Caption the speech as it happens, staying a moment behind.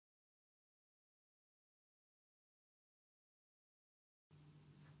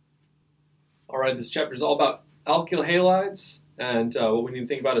All right, this chapter is all about alkyl halides, and what we need to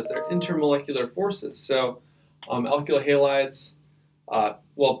think about is their intermolecular forces. So alkyl halides,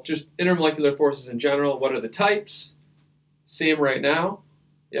 well, just intermolecular forces in general. What are the types? Same right now.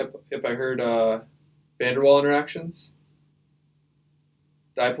 Yep, I heard van der Waal interactions.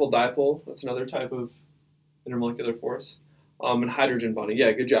 Dipole, that's another type of intermolecular force. And hydrogen bonding.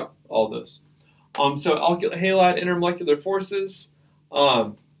 Yeah, good job, all of those. So alkyl halide intermolecular forces,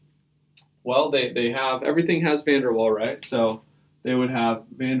 well, they have, everything has van der Waal, right? So they would have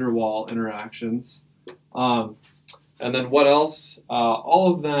van der Waal interactions. And then what else?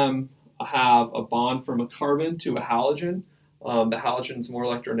 All of them have a bond from a carbon to a halogen. The halogen is more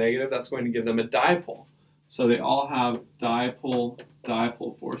electronegative. That's going to give them a dipole. So they all have dipole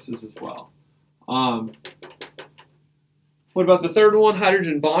forces as well. What about the third one,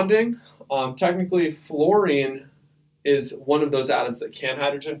 hydrogen bonding? Technically, fluorine is one of those atoms that can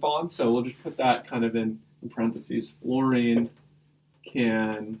hydrogen bond, so we'll just put that kind of in parentheses. Fluorine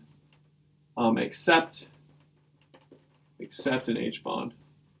can accept an H bond.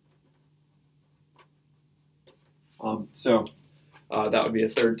 So that would be a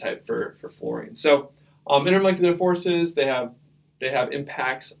third type for fluorine. So intermolecular forces, they have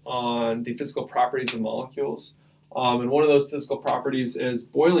impacts on the physical properties of molecules. And one of those physical properties is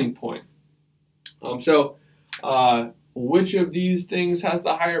boiling point. Which of these things has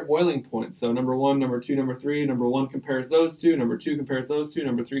the higher boiling point? So number 1, number 2, number 3. Number 1 compares those two. Number 2 compares those two.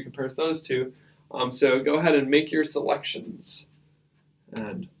 Number 3 compares those two. So go ahead and make your selections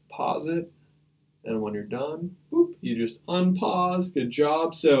and pause it. And when you're done, boop, you just unpause. Good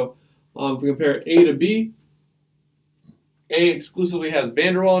job. So if we compare A to B, A exclusively has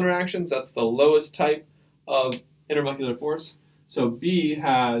van der Waal interactions. That's the lowest type of intermolecular force. So B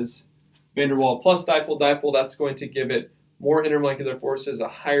has van der Waal plus dipole. That's going to give it more intermolecular forces, a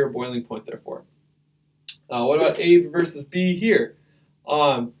higher boiling point, therefore. What about A versus B here?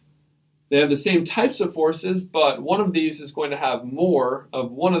 They have the same types of forces, but one of these is going to have more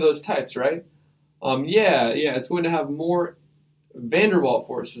of one of those types, right? It's going to have more van der Waal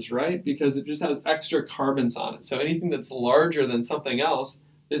forces, right? Because it just has extra carbons on it. So anything that's larger than something else,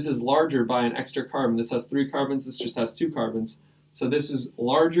 this is larger by an extra carbon. This has 3 carbons, this just has 2 carbons. So this is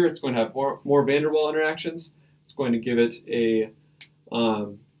larger, it's going to have more van der Waal interactions. It's going to give it a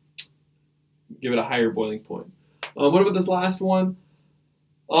higher boiling point. What about this last one?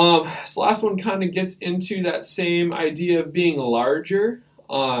 This last one kind of gets into that same idea of being larger.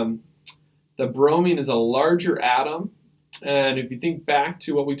 The bromine is a larger atom, and if you think back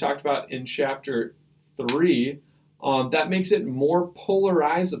to what we talked about in chapter 3, that makes it more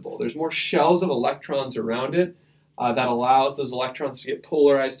polarizable. There's more shells of electrons around it that allows those electrons to get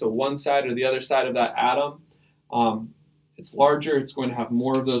polarized to one side or the other side of that atom. It's larger, it's going to have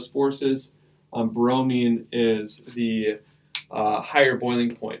more of those forces. Bromine is the higher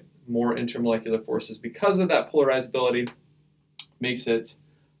boiling point, more intermolecular forces. Because of that polarizability, makes it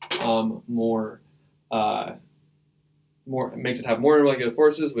makes it have more intermolecular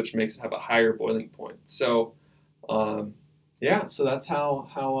forces, which makes it have a higher boiling point. So so that's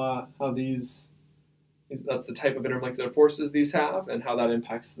how these, that's the type of intermolecular forces these have and how that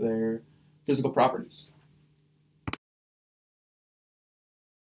impacts their physical properties.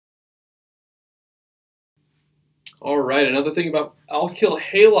 All right, another thing about alkyl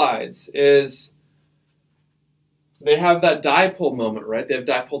halides is they have that dipole moment, right? They have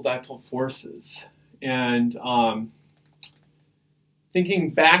dipole forces. And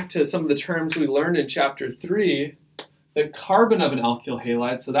thinking back to some of the terms we learned in chapter 3, the carbon of an alkyl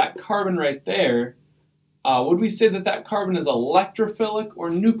halide, so that carbon right there, would we say that carbon is electrophilic or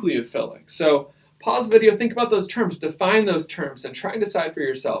nucleophilic? So pause the video, think about those terms, define those terms, and try and decide for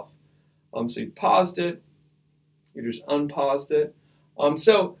yourself. So you've paused it, you just unpaused it.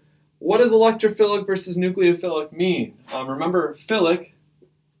 So what does electrophilic versus nucleophilic mean? Remember, philic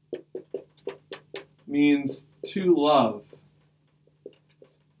means to love.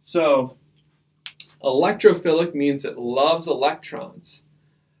 So electrophilic means it loves electrons.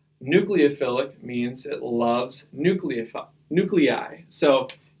 Nucleophilic means it loves nuclei. So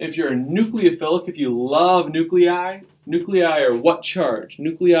if you're a nucleophilic, if you love nuclei, nuclei are what charge?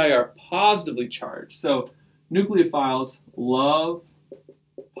 Nuclei are positively charged. So nucleophiles love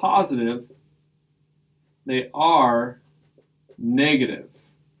positive, they are negative.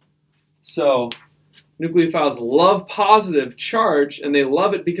 So nucleophiles love positive charge, and they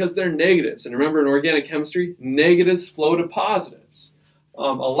love it because they're negatives. And remember, in organic chemistry, negatives flow to positives.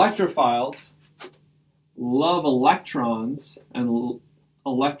 Electrophiles love electrons, and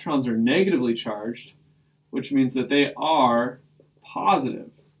electrons are negatively charged, which means that they are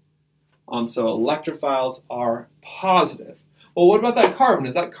positive. So electrophiles are positive. Well, what about that carbon?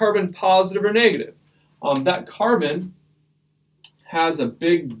 Is that carbon positive or negative? That carbon has a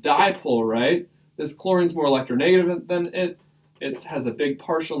big dipole, right? This chlorine's more electronegative than it. It has a big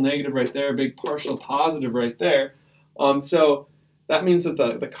partial negative right there, a big partial positive right there. So that means that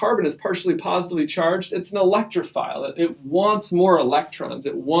the carbon is partially positively charged. It's an electrophile. It wants more electrons.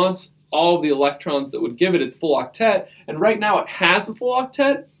 It wants all of the electrons that would give it its full octet. And right now it has a full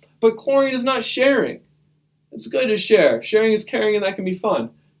octet, but chlorine is not sharing. It's good to share. Sharing is caring, and that can be fun.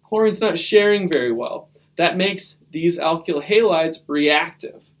 Chlorine's not sharing very well. That makes these alkyl halides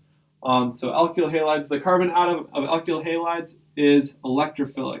reactive. So alkyl halides, the carbon atom of alkyl halides is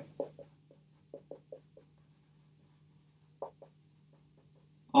electrophilic.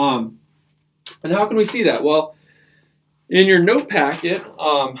 And how can we see that? Well, in your note packet,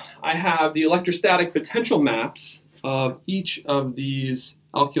 I have the electrostatic potential maps of each of these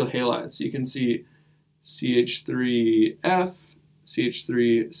alkyl halides. So you can see CH3F,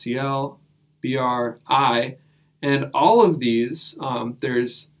 CH3Cl, Bri, and all of these,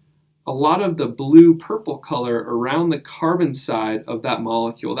 there's a lot of the blue-purple color around the carbon side of that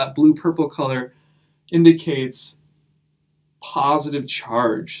molecule. That blue-purple color indicates positive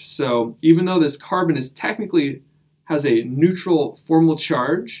charge. So even though this carbon is technically has a neutral formal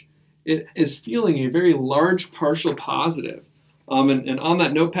charge, it is feeling a very large partial positive. And on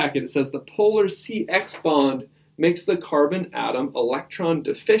that note packet, it says the polar CX bond makes the carbon atom electron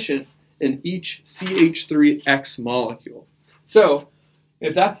deficient in each CH3X molecule. So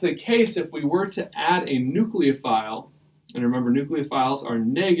if that's the case, if we were to add a nucleophile, and remember nucleophiles are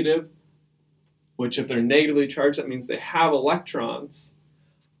negative, which if they're negatively charged, that means they have electrons,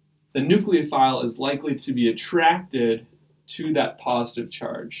 the nucleophile is likely to be attracted to that positive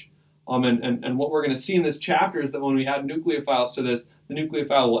charge. And what we're going to see in this chapter is that when we add nucleophiles to this, the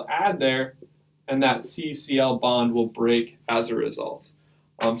nucleophile will add there, and that CCl bond will break as a result.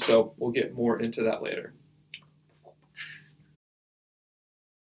 So we'll get more into that later.